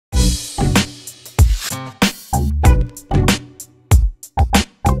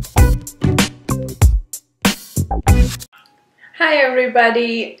Hi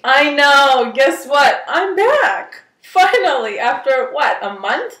everybody. I know, guess what? I'm back. Finally, after what, a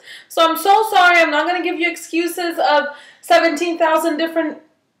month? So I'm so sorry. I'm not going to give you excuses of 17,000 different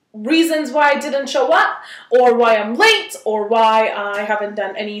reasons why I didn't show up, or why I'm late, or why I haven't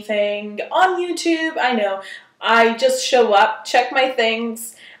done anything on YouTube. I know. I just show up, check my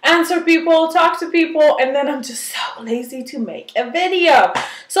things, answer people, talk to people, and then I'm just so lazy to make a video.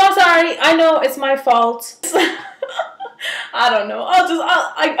 So I'm sorry. I know it's my fault. I don't know.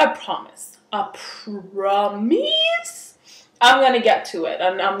 I promise. I promise I'm going to get to it,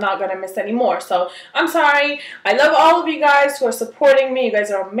 and I'm not going to miss any more. So I'm sorry. I love all of you guys who are supporting me. You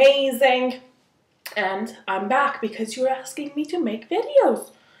guys are amazing. And I'm back because you're asking me to make videos.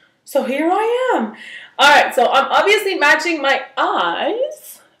 So here I am. Alright, so I'm obviously matching my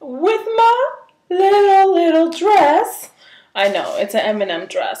eyes with my little dress. I know, it's an M&M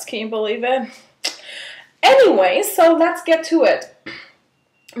dress. Can you believe it? Anyway, so let's get to it.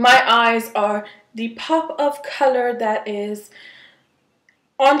 My eyes are the pop of color that is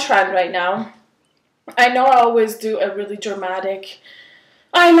on trend right now. I know I always do a really dramatic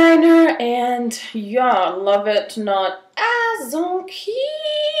eyeliner, and yeah, love it, not as okay.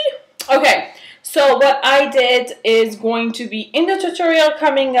 Okay, so what I did is going to be in the tutorial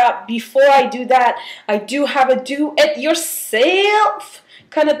coming up. Before I do that, I do have a do-it-yourself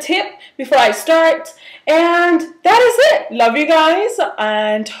kind of tip before I start. And that is it. Love you guys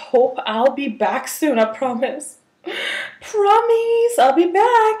and hope I'll be back soon. I promise. Promise I'll be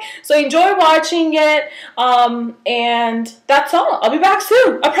back. So enjoy watching it. And that's all. I'll be back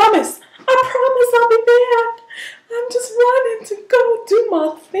soon. I promise. I promise I'll be back. I'm just running to go do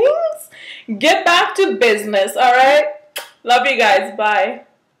my things. Get back to business. Alright? Love you guys. Bye.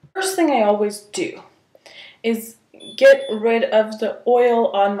 First thing I always do is get rid of the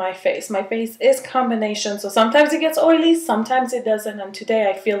oil on my face. My face is combination, so sometimes it gets oily, sometimes it doesn't, and today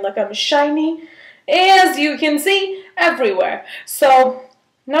I feel like I'm shiny, as you can see, everywhere. So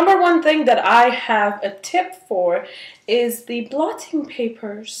number one thing that I have a tip for is the blotting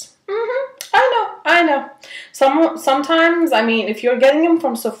papers. I know. Sometimes, I mean, if you're getting them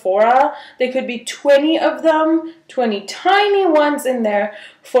from Sephora, there could be 20 of them, 20 tiny ones in there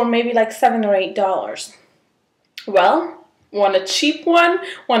for maybe like $7 or $8. Well, want a cheap one?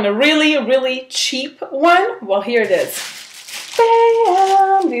 Want a really cheap one? Well, here it is.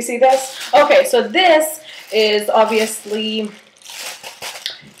 Bam! Do you see this? Okay, so this is obviously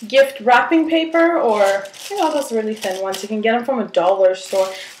gift wrapping paper, or, you know, those really thin ones. You can get them from a dollar store,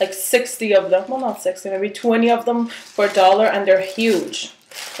 like 60 of them. Well, not 60, maybe 20 of them for $1, and they're huge.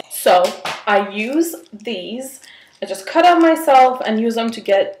 So I use these. I just cut out myself and use them to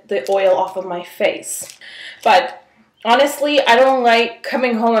get the oil off of my face. But honestly, I don't like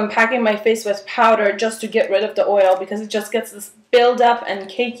coming home and packing my face with powder just to get rid of the oil, because it just gets this build-up and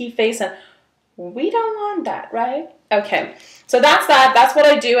cakey face, and we don't want that, right? Okay, so that's that. That's what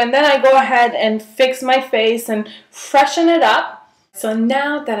I do. And then I go ahead and fix my face and freshen it up. So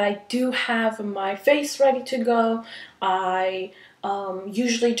now that I do have my face ready to go, I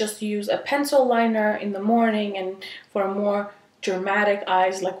usually just use a pencil liner in the morning, and for a more dramatic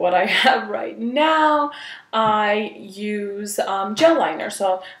eyes like what I have right now, I use gel liner.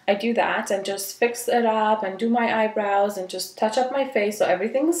 So I do that and just fix it up and do my eyebrows and just touch up my face so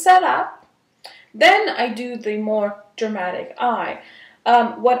everything's set up. Then I do the more dramatic eye.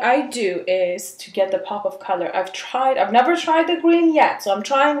 What I do is to get the pop of color. I've never tried the green yet, so I'm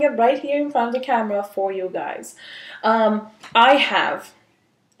trying it right here in front of the camera for you guys. I have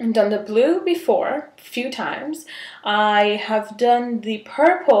done the blue before a few times. I have done the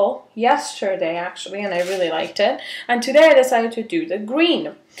purple yesterday actually, and I really liked it. And today I decided to do the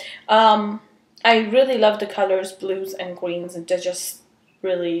green. I really love the colors blues and greens, and they just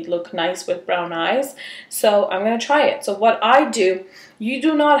really look nice with brown eyes. So I'm gonna try it. So what I do, you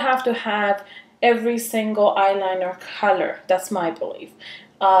do not have to have every single eyeliner color. That's my belief.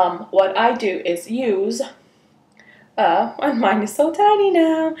 What I do is use and mine is so tiny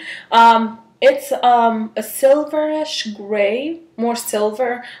now. It's a silverish gray, more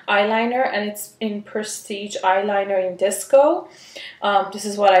silver eyeliner, and it's in Prestige Eyeliner in Disco. This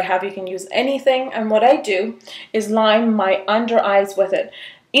is what I have. You can use anything. And what I do is line my under eyes with it.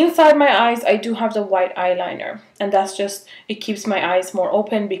 Inside my eyes, I do have the white eyeliner, and that's just, it keeps my eyes more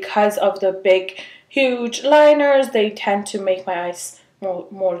open because of the big, huge liners. They tend to make my eyes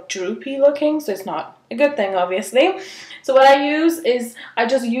more droopy looking, so it's not a good thing, obviously. So what I use is, I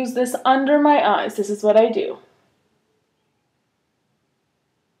just use this under my eyes. This is what I do.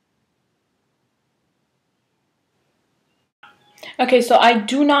 Okay, so I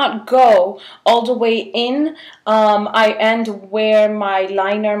do not go all the way in. I end where my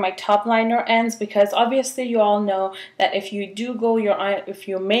liner, my top liner ends, because obviously you all know that if you do go if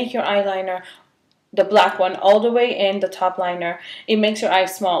you make your eyeliner, the black one, all the way in the top liner, it makes your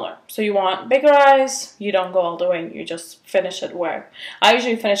eyes smaller. So you want bigger eyes, you don't go all the way, you just finish it where. I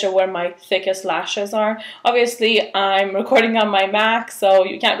usually finish it where my thickest lashes are. Obviously, I'm recording on my Mac, so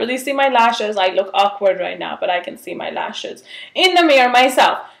you can't really see my lashes. I look awkward right now, but I can see my lashes in the mirror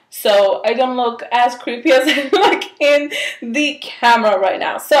myself. So I don't look as creepy as I look in the camera right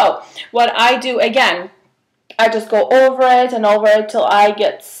now. So what I do, again, I just go over it and over it till I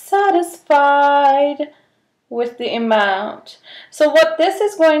get satisfied with the amount. So what this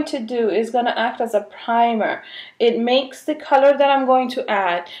is going to do is going to act as a primer. It makes the color that I'm going to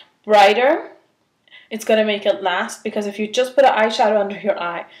add brighter. It's going to make it last, because if you just put an eyeshadow under your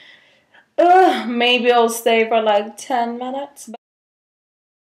eye, maybe it'll stay for like 10 minutes.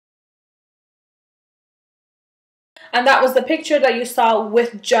 And that was the picture that you saw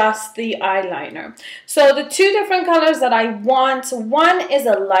with just the eyeliner. So the two different colors that I want, one is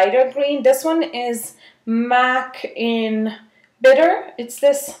a lighter green. This one is MAC in Bitter. It's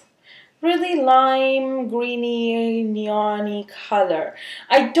this really lime, greeny, neon-y color.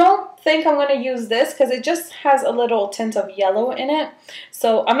 I don't think I'm going to use this because it just has a little tint of yellow in it.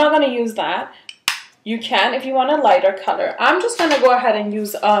 So I'm not going to use that. You can if you want a lighter color. I'm just going to go ahead and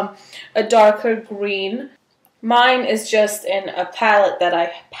use a darker green. Mine is just in a palette that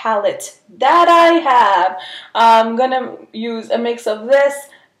I have. I'm gonna use a mix of this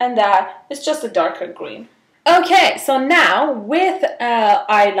and that. It's just a darker green. Okay, so now with an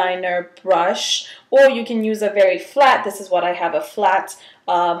eyeliner brush, or you can use a very flat, this is what I have, a flat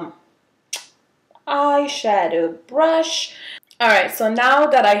eyeshadow brush. Alright, so now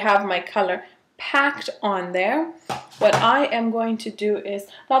that I have my color packed on there, what I am going to do is,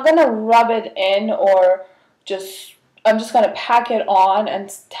 I'm not going to rub it in or I'm just going to pack it on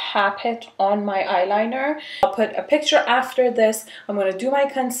and tap it on my eyeliner. I'll put a picture after this. I'm going to do my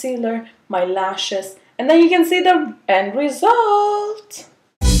concealer, my lashes, and then you can see the end result.